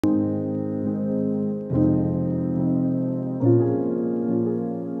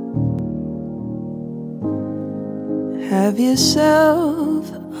Have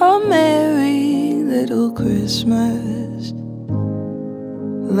yourself a merry little Christmas.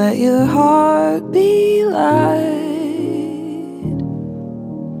 Let your heart be light.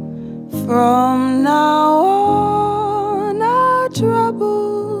 From now on, our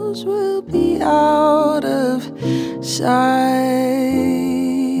troubles will be out of sight.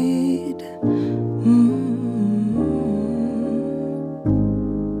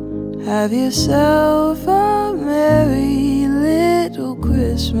 Have yourself a merry little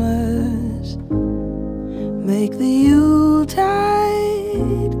Christmas. Make the Yuletide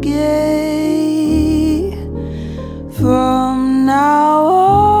gay. From now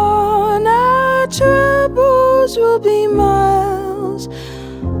on, our troubles will be miles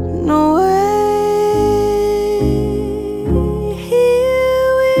away.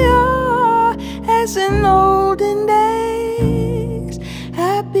 Here we are, as in olden days,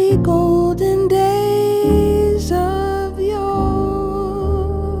 happy golden days of yore.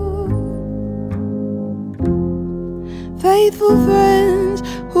 Faithful friends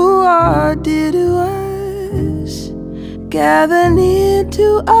who are dear to us, gather near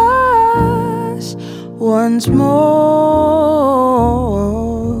to us once more.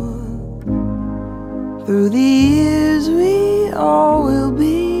 Through the years we all will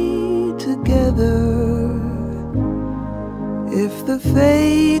be together, if the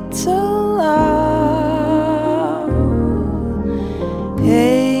fates allow.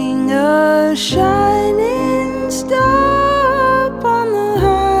 Hang a shining star upon the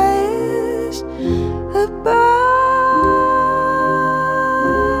highest above,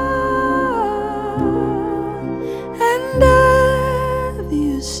 and have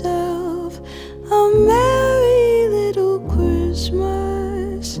yourself a merry little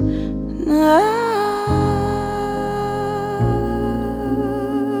Christmas now.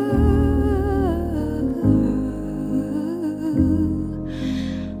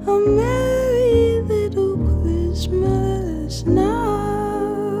 A merry little Christmas now.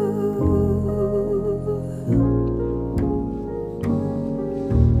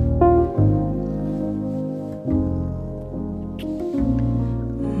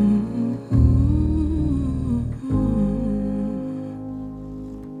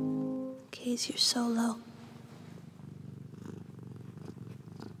 Case you're so low.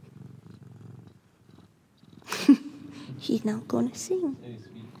 She's not gonna sing.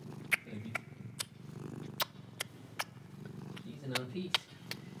 She's an piece.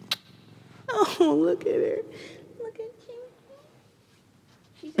 Oh, look at her. Look at you.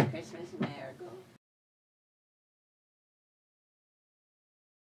 She's a Christmas miracle.